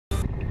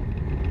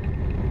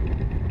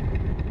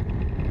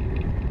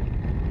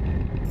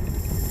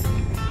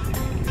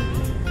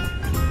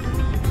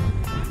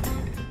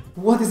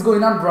What is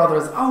going on,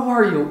 brothers? How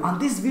are you? On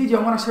this video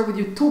I'm going to share with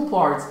you two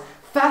parts.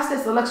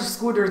 Fastest electric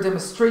scooter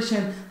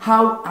demonstration,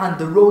 how on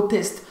the road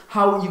test,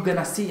 how you're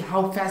gonna see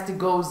how fast it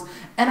goes,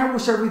 and I will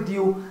share with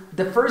you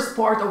the first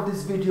part of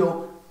this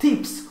video,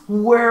 tips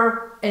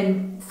where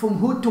and from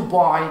who to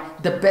buy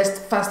the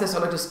best fastest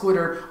electric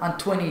scooter on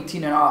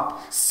 2018 and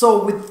up.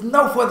 So with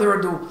no further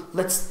ado,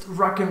 let's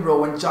rock and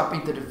roll and jump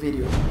into the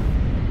video.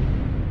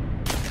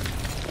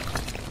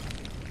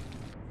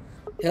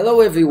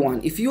 Hello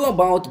everyone, if you're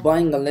about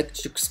buying an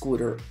electric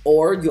scooter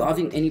or you're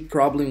having any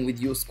problem with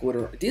your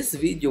scooter, this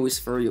video is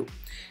for you.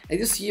 As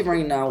you see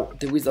right now,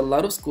 there is a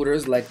lot of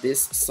scooters like this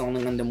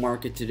selling on the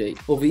market today.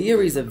 Over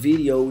here is a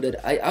video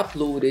that I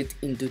uploaded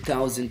in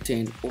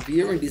 2010. Over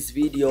here in this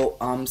video,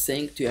 I'm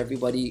saying to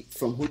everybody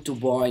from who to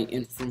buy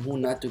and from who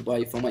not to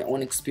buy from my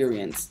own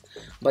experience.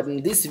 But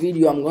in this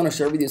video, I'm gonna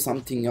share with you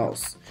something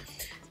else.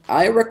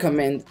 I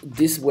recommend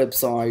this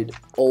website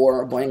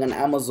or buying on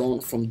Amazon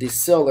from this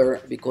seller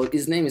because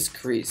his name is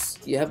Chris.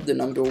 You have the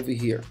number over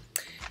here.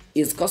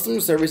 His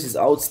customer service is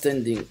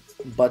outstanding,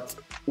 but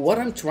what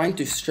I'm trying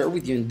to share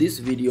with you in this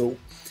video,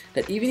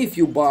 that even if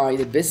you buy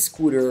the best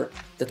scooter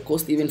that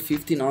costs even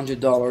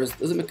 $1,500,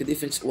 doesn't make a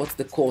difference what's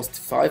the cost,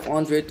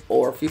 $500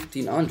 or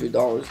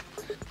 $1,500.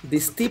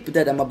 This tip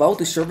that I'm about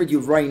to share with you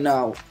right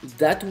now,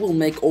 that will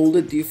make all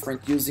the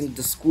difference using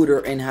the scooter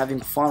and having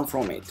fun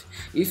from it.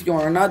 If you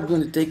are not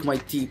going to take my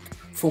tip,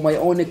 from my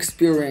own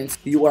experience,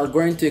 you are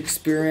going to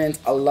experience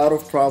a lot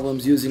of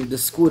problems using the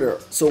scooter.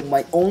 So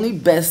my only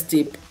best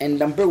tip and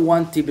number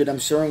one tip that I'm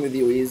sharing with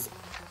you is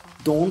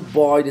don't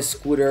buy the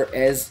scooter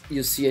as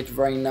you see it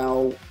right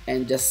now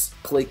and just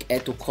click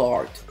add to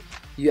cart.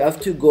 You have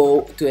to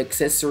go to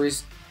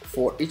accessories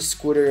for each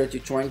scooter that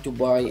you're trying to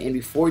buy, and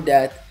before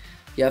that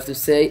you have to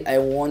say I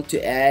want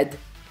to add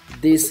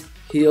this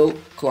hill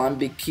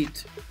climbing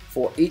kit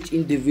for each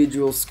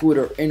individual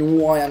scooter. And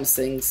why I'm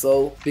saying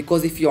so,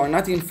 because if you are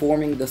not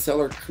informing the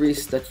seller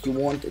Chris that you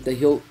want the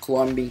hill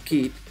climbing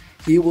kit,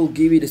 he will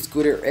give you the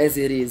scooter as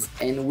it is,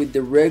 and with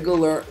the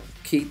regular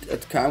kit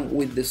that come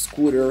with the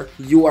scooter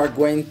you are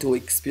going to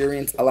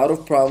experience a lot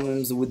of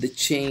problems with the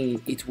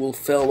chain. It will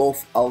fall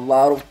off a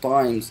lot of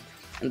times.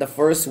 In the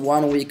first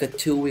 1 week or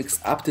 2 weeks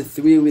up to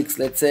 3 weeks,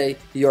 let's say,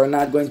 you are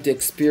not going to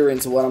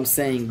experience what I'm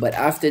saying, but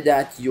after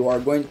that you are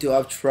going to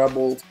have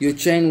trouble. Your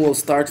chain will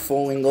start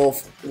falling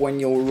off when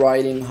you're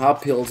riding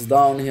up hills,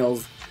 down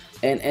hills,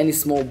 and any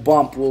small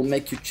bump will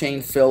make your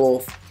chain fall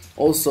off.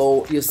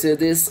 Also, you see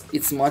this,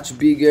 it's much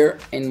bigger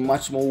and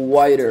much more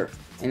wider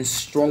and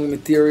strong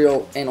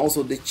material, and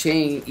also the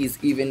chain is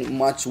even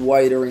much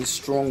wider and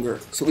stronger.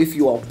 So if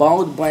you are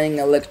about buying an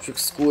electric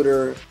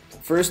scooter,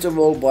 first of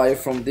all, buy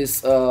from this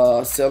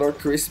seller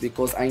Chris,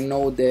 because I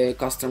know the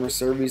customer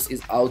service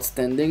is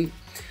outstanding.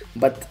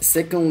 But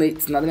secondly,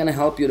 it's not gonna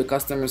help you, the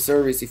customer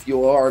service, if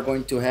you are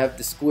going to have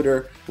the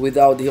scooter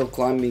without the hill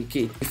climbing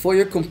kit. Before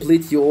you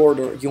complete your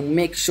order, you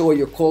make sure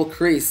you call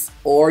Chris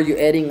or you're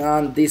adding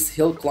on this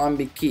hill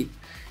climbing kit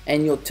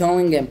and you're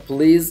telling him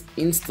please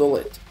install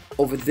it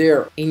over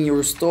there in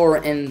your store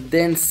and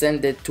then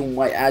send it to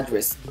my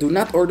address. Do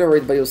not order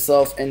it by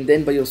yourself and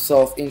then by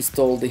yourself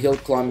install the hill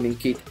climbing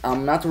kit.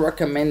 I'm not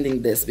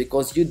recommending this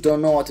because you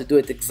don't know how to do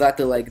it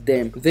exactly like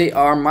them. They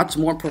are much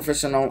more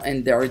professional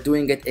and they are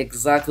doing it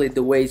exactly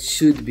the way it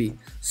should be.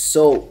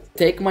 So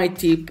take my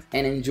tip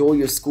and enjoy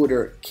your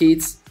scooter.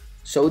 Kids,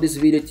 show this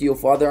video to your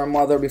father or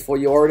mother before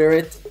you order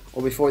it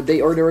or before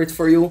they order it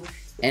for you,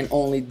 and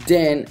only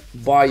then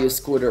buy your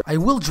scooter. I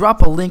will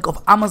drop a link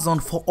of Amazon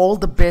for all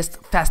the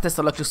best fastest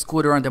electric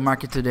scooter on the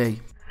market today.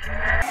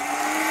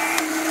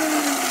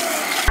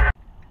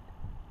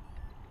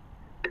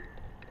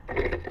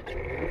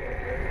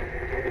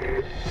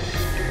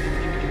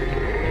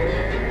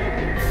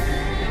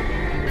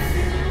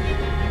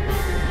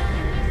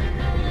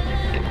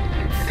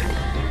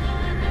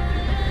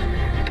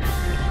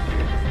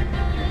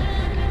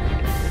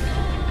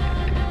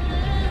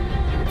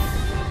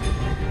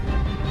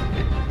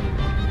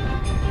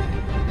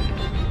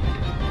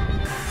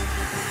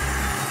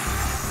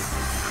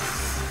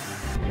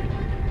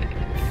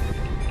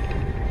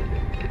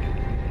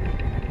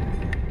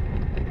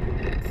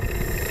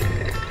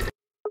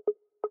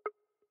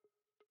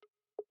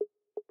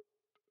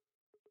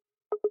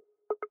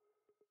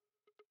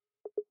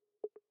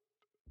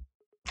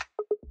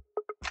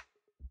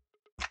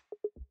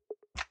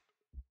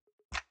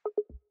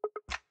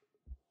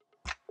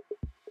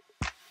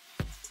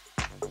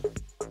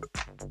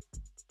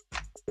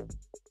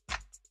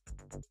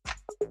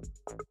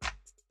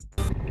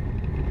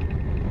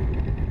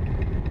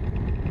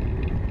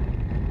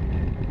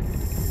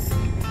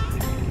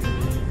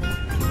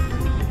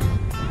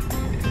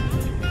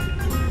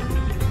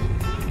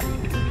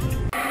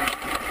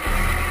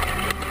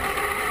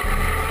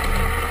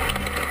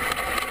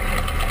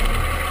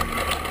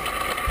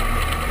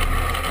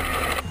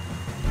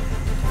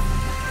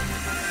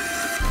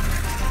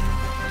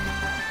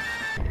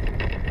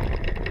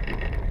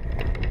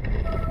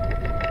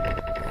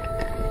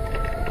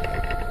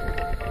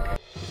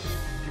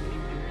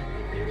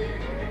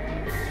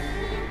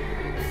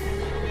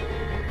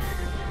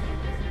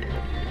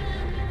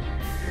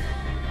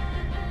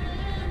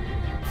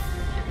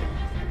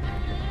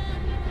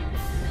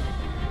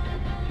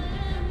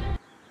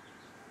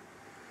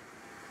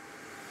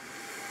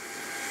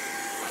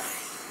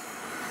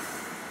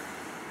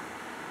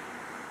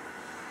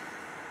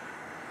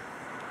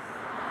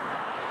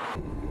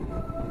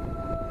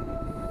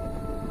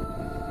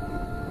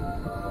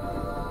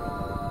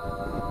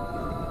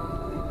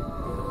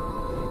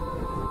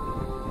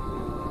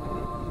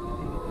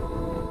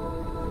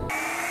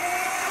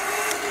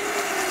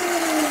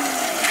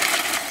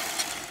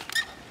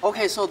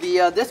 Okay, so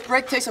this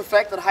brake takes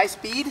effect at high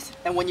speeds,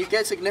 and when you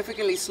get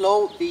significantly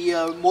slow,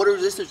 the motor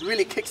resistance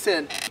really kicks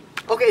in.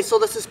 Okay, so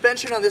the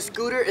suspension on this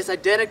scooter is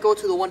identical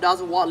to the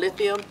 1000 watt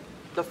Lithium.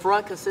 The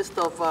front consists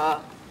of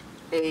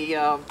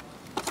a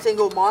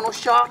single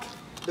monoshock.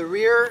 The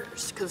rear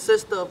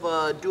consists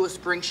of dual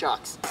spring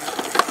shocks.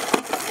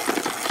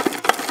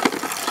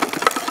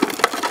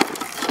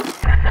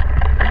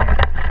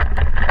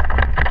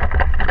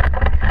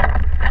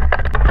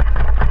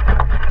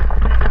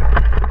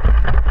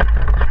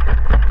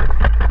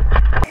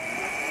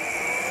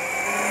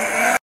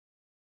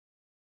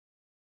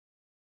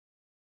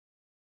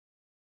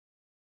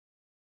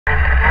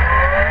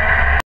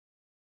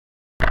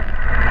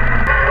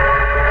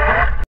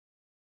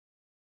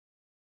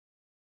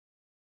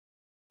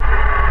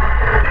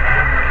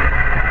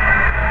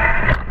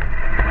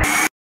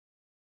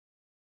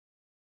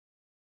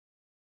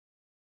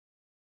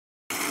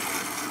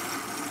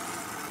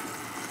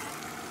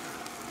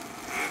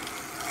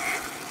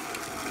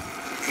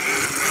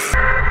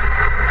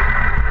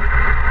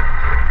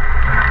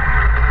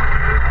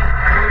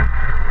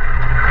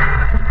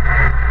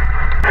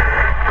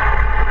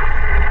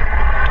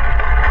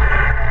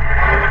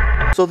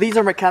 So these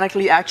are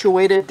mechanically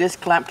actuated disc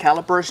clamp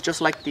calipers,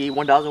 just like the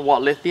 1000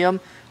 watt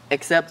Lithium,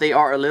 except they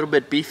are a little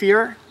bit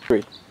beefier.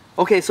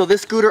 Okay, so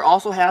this scooter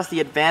also has the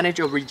advantage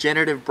of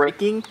regenerative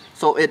braking,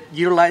 so it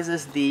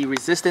utilizes the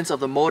resistance of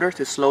the motor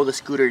to slow the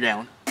scooter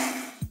down.